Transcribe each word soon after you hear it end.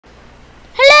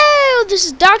Hello, this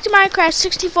is Dr. Minecraft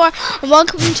 64 and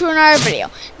welcome to another video.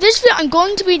 This video I'm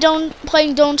going to be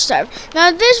playing Don't Starve.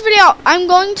 Now this video I'm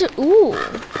going to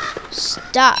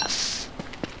stuff.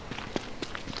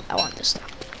 I want this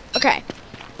stuff. Okay.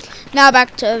 Now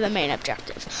back to the main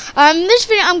objective. This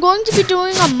video I'm going to be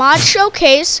doing a mod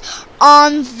showcase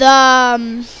on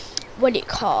the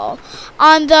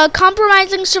on the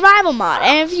compromising survival mod.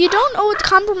 And if you don't know what the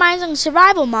compromising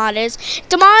survival mod is,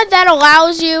 it's a mod that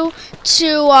allows you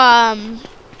to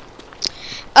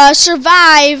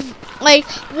survive. Like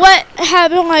what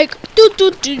happened? Like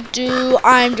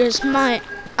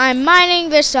I'm mining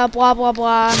this up, blah blah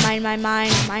blah, mine,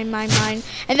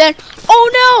 and then oh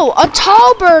no, a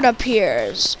tall bird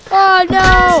appears. Oh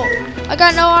no, I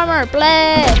got no armor.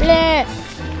 Bleh bleh.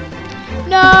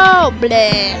 No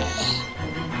bleh.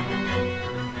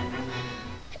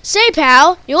 Say,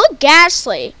 pal, you look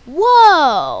ghastly.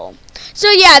 Whoa. So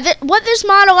yeah, what this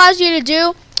mod allows you to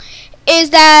do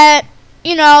is that,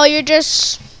 you know, you're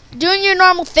just doing your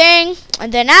normal thing,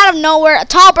 and then out of nowhere, a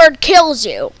tall bird kills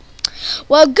you.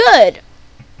 Well, good,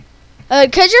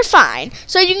 because you're fine.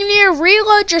 So you can either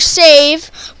reload your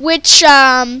save, which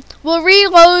will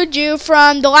reload you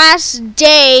from the last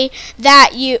day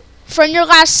from your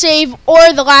last save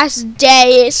or the last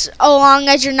day, as long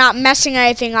as you're not messing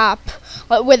anything up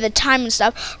with the time and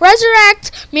stuff.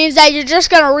 Resurrect means that you're just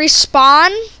gonna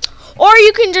respawn, or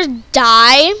you can just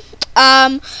die,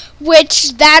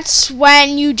 which that's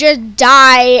when you just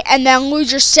die and then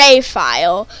lose your save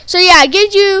file. So yeah, it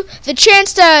gives you the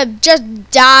chance to just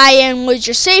die and lose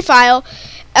your save file.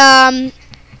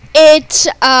 It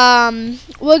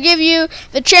will give you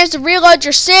the chance to reload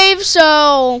your save.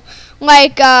 So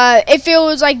like if it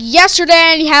was like yesterday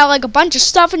and you had like a bunch of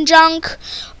stuff and junk,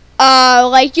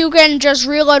 like you can just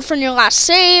reload from your last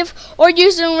save, or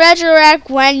using resurrect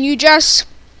when you don't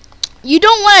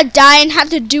want to die and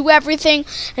have to do everything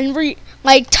and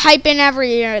type in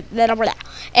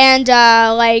and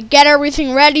like get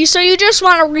everything ready. So you just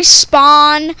want to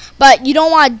respawn, but you don't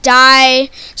want to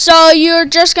die. So you're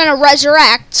just gonna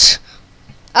resurrect,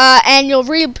 and you'll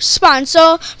respawn.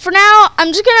 So for now,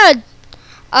 I'm just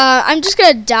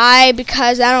gonna die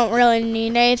because I don't really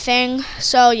need anything.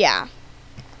 So yeah.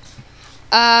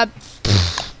 I'm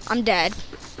dead.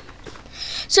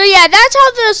 So yeah, that's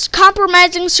how this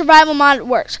compromising survival mod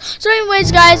works. So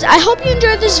anyways, guys, I hope you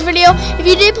enjoyed this video. If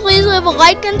you did, please leave a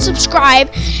like and subscribe,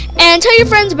 and tell your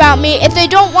friends about me if they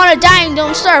don't want to die and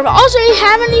don't starve. Also, if you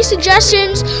have any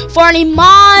suggestions for any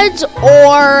mods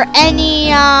or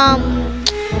any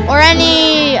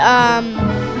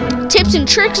tips and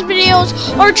tricks videos,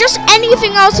 or just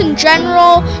anything else in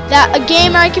general, that a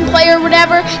game I can play or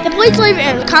whatever, then please leave it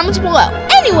in the comments below.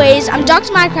 Anyways, I'm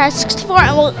Dr. Minecraft 64,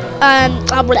 and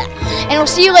we'll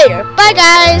see you later. Bye,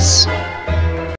 guys.